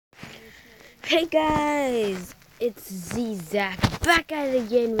Hey guys, it's Zach back at it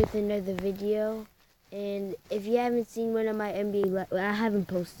again with another video. And if you haven't seen one of my NBA, I haven't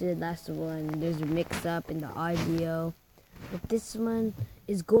posted the last one. There's a mix-up in the audio, but this one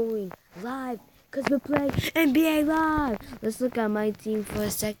is going live because we're playing NBA Live. Let's look at my team for a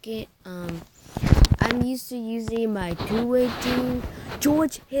second. I'm used to using my two-way team.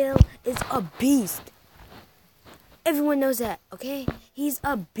 George Hill is a beast. Everyone knows that, okay? He's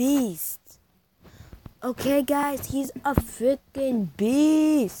a beast. Okay, guys, he's a freaking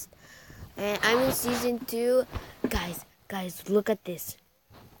beast. And I'm in season 2. Guys, look at this.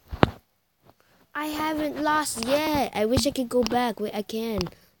 I haven't lost yet. I wish I could go back. Wait, I can.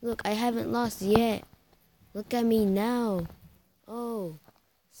 Look, I haven't lost yet. Look at me now. Oh,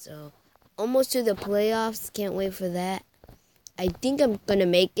 so almost to the playoffs. Can't wait for that. I think I'm gonna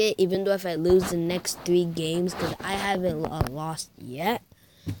make it, even though if I lose the next 3 games, because I haven't lost yet.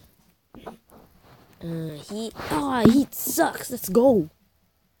 He sucks. Let's go.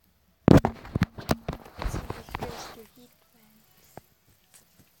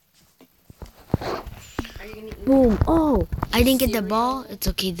 Boom. Oh, I didn't get the ball. It's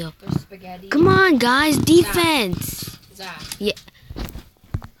okay though. Come on, guys. Defense. Yeah.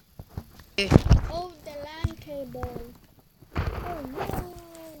 Oh, the land table. Oh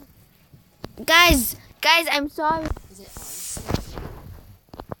no. Guys, I'm sorry.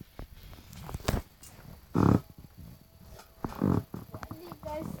 You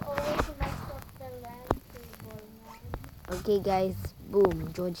guys always mess up the land table, man. Okay, guys.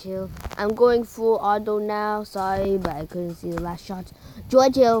 Boom. George Hill. I'm going full auto now. Sorry, but I couldn't see the last shots.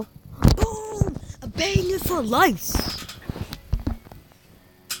 George Hill. Boom. A banger for life.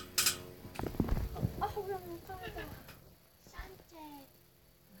 Oh,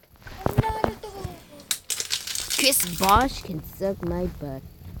 another goal. Chris Bosh can suck my butt.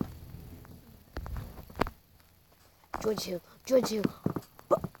 George Hill.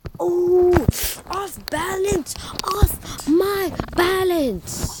 Oh, off balance. Off my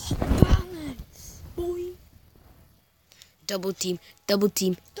balance. Boy. Double team. Double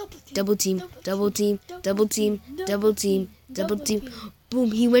team.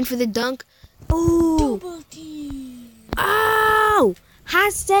 Boom, he went for the dunk. Oh. Double team. Oh.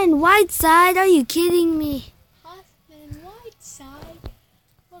 Hassan Whiteside, are you kidding me? Hassan Whiteside?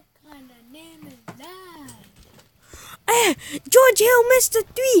 What kind of name is that? George Hill missed a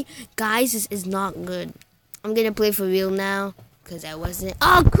 3. Guys, this is not good. I'm going to play for real now because I wasn't.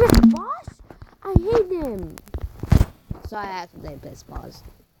 Oh, Chris Bosh? I hate him. Sorry, I accidentally pressed pause.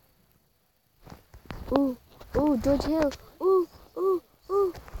 Ooh, George Hill. Ooh.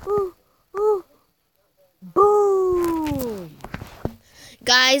 Boom.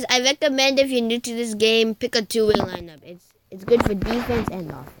 Guys, I recommend if you're new to this game, pick a two-way lineup. It's good for defense and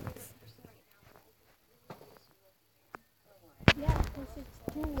offense. Yeah, because it's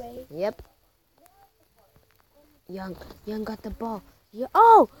two-way. Yep. Young got the ball.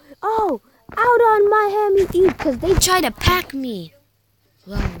 Oh, out on my hammy eat because they try to pack me.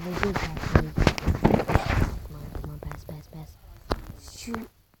 Well, they did pack me. Come on, pass. Shoot.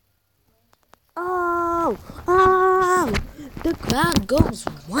 Oh, the crowd goes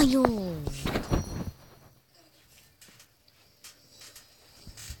wild.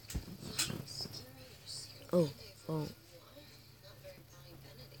 Oh.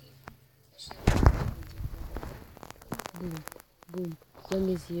 Boom.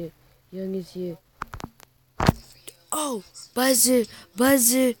 Young is here. Oh, buzzer.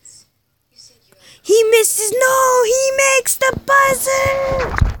 He misses. No, he makes the buzzer.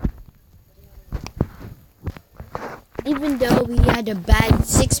 Even though he had a bad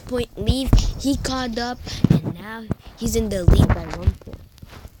 6-point lead, he caught up, and now he's in the lead by 1 point.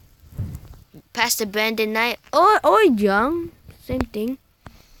 Pass to Brandon Knight or Young, same thing.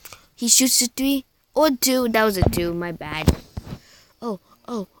 He shoots a 3 or 2. That was a 2. My bad.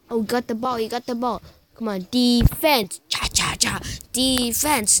 Oh, got the ball. Come on, defense. Cha.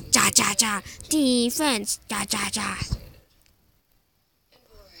 Defense. Cha. Defense. Cha.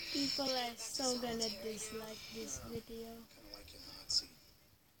 People are so gonna dislike this video.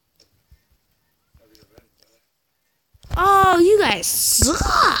 Oh, you guys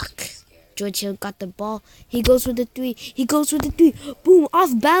suck. George Hill got the ball. He goes for the 3. Boom,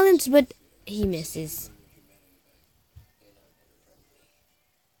 off balance, but he misses.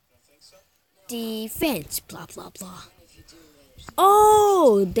 Defense. Blah.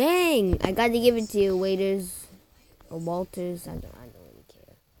 Oh, dang. I got to give it to you, Waiters. Or Walters. I don't really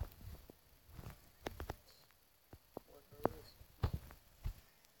care.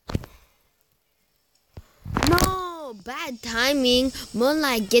 No, bad timing. More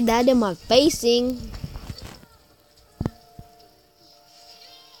like get that in my facing.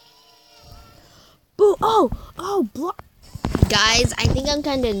 Boo! Oh, block. Guys, I think I'm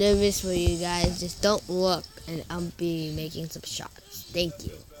kind of nervous for you guys. Just don't look, and I'll be making some shots. Thank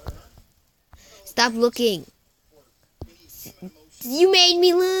you. Stop looking. You made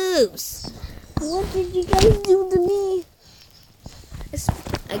me lose. What did you guys do to me?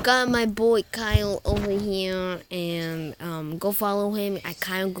 I got my boy Kyle over here, and go follow him at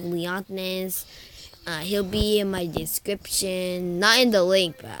Kyle Gulianes. He'll be in my description, not in the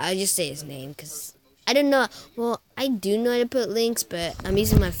link, but I'll just say his name because I don't know. Well, I do know how to put links, but I'm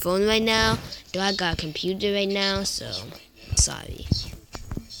using my phone right now. Though I got a computer right now, so sorry.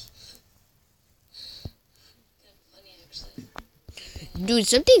 Dude,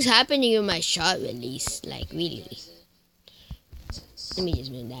 something's happening in my shot release, like really. Let me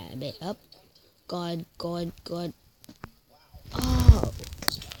just move that a bit up. God. Oh.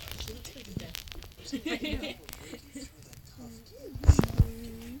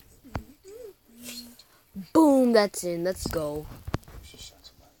 Boom, that's in. Let's go.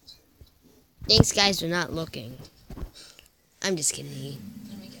 Thanks, guys, for not looking. I'm just kidding.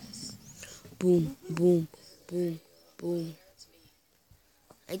 Boom.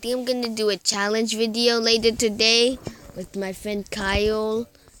 I think I'm gonna do a challenge video later today with my friend Kyle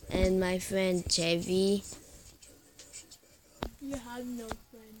and my friend Chevy. You have no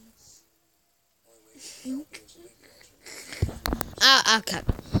friends. I'll cut.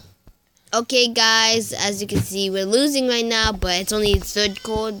 Okay, guys, as you can see, we're losing right now, but it's only the third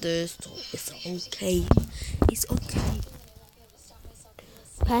quarter, so it's okay. It's okay.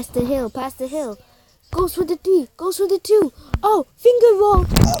 Pass the hill. Goes for the 3, goes for the 2. Oh, finger roll.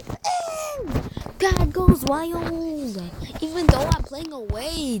 God goes wild. Even though I'm playing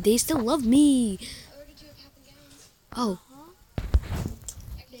away, they still love me. Oh.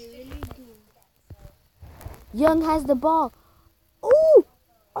 They really do. Young has the ball. Ooh.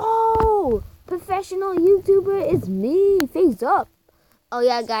 Oh, professional YouTuber is me. Face up. Oh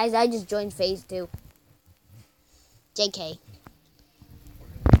yeah, guys, I just joined phase 2. JK.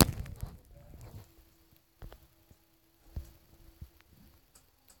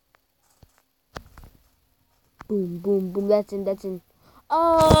 Boom. That's in.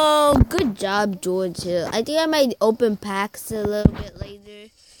 Oh, good job, George Hill. I think I might open packs a little bit later,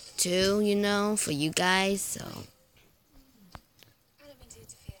 too, for you guys, so.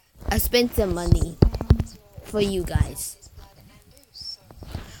 I spent some money for you guys.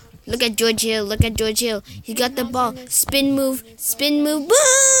 Look at George Hill. He got the ball. Spin move.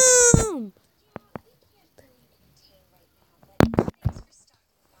 Boom!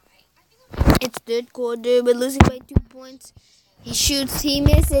 It's third quarter. We're losing by 2 points. He shoots. He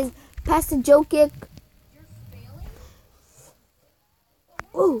misses. Pass the Joe kick.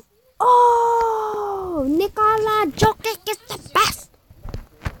 Ooh. Oh! Nikola Joe kick is the best.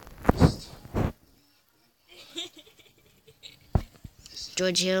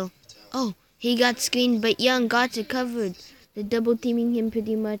 George Hill. Oh, he got screened, but Young got it covered. They're double teaming him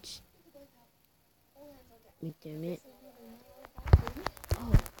pretty much. McDermott.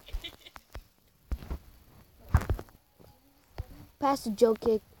 Oh. Pass the Joe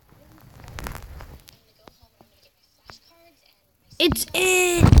kick. It's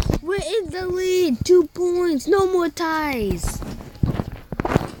in! We're in the lead! 2 points! No more ties!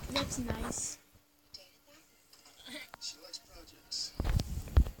 That's nice.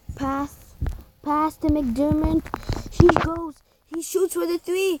 Pass to McDermott. He shoots for the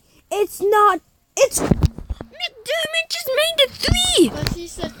 3. It's not. It's McDermott just made the 3. But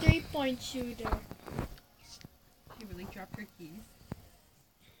he's a 3-point shooter. She really dropped her keys.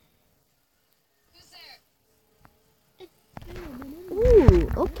 Ooh,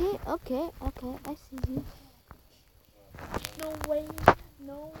 okay, I see you. No way.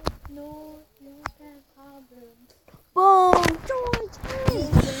 No problem. Boom, George.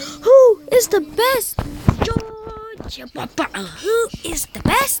 Who is the best? George. Who is the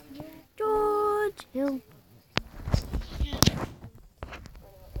best? George Hill.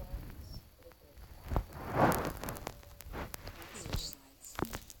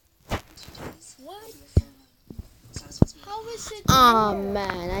 What? How is it? Oh there?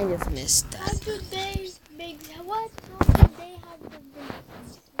 man, I just missed How that. do they make what? How do they have the big?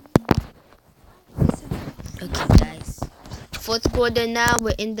 Okay, guys. Fourth quarter now.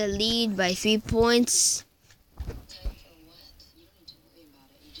 We're in the lead by 3 points.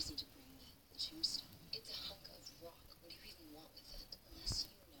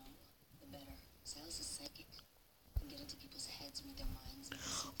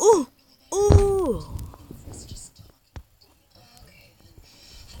 Ooh.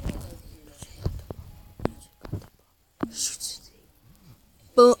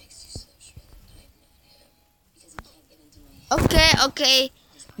 Okay.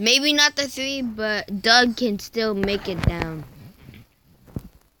 Maybe not the 3, but Doug can still make it down.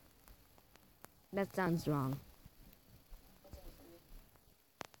 That sounds wrong.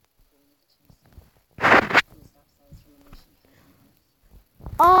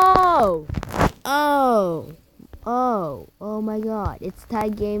 Oh my god. It's tie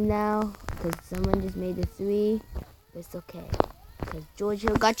game now because someone just made a 3. But it's okay because George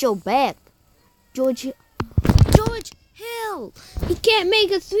Hill got your back. George Hill! He can't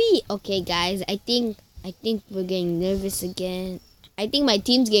make a 3! Okay, guys, I think we're getting nervous again. I think my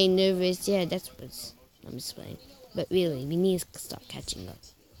team's getting nervous. Yeah, that's what I'm just playing. But really, we need to start catching up.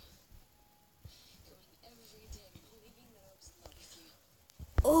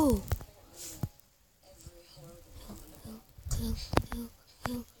 Oh!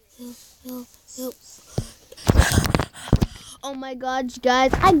 Oh my god,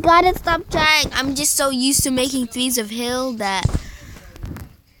 guys, I gotta stop trying. I'm just so used to making 3s of Hill that...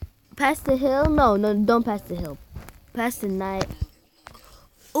 Pass the hill? No, don't pass the hill. Pass the knight.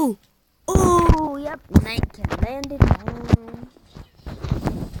 Ooh, yep, knight can land it home.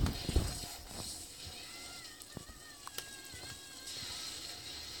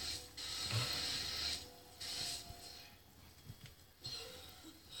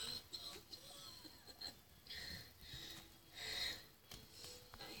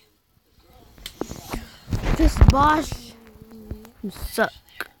 This boss, you suck.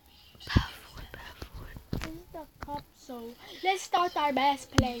 This is the cup, so let's start our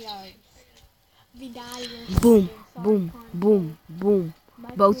best players. Vidal. Boom.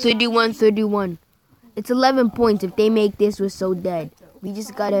 About 31. It's 11 points. If they make this, we're so dead. We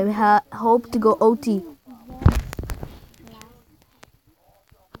just gotta hope to go OT.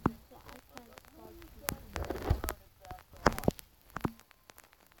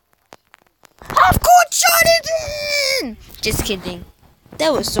 Half court shot it in! Just kidding.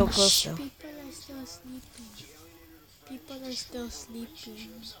 That was so close though. People are still sleeping.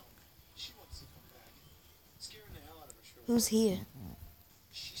 Who's here?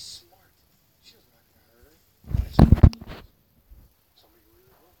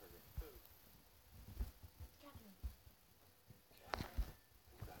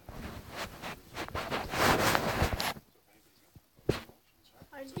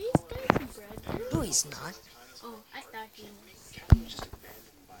 Are these guys brothers? No, he's not. Oh, I thought he was.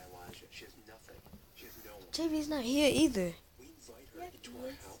 JV's not here either.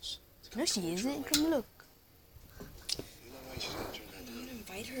 No, she isn't. Come look.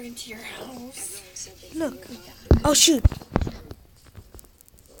 Invite her into your house. Look. Oh, shoot. I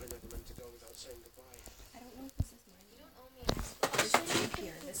don't know if this is mine. You don't owe me. This is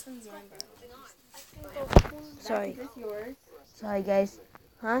here. This one's mine, by the way. Sorry. Is this yours? Sorry, guys.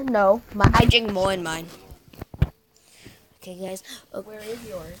 Huh? No. I drink more in mine. Okay, guys. Where is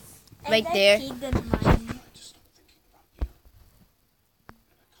yours? Right there. He did mine.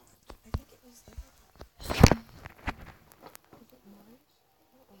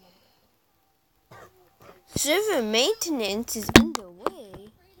 Server maintenance is underway.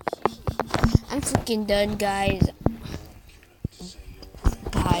 I'm freaking done, guys.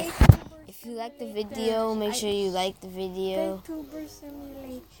 Bye. If you like the video, make sure you like the video. Tuber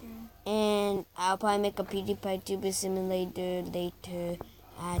Simulator. And I'll probably make a PewDiePie Tuber Simulator later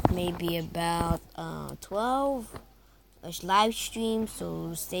at maybe about 12 live stream.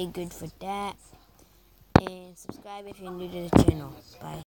 So stay good for that. And subscribe if you're new to the channel. Bye.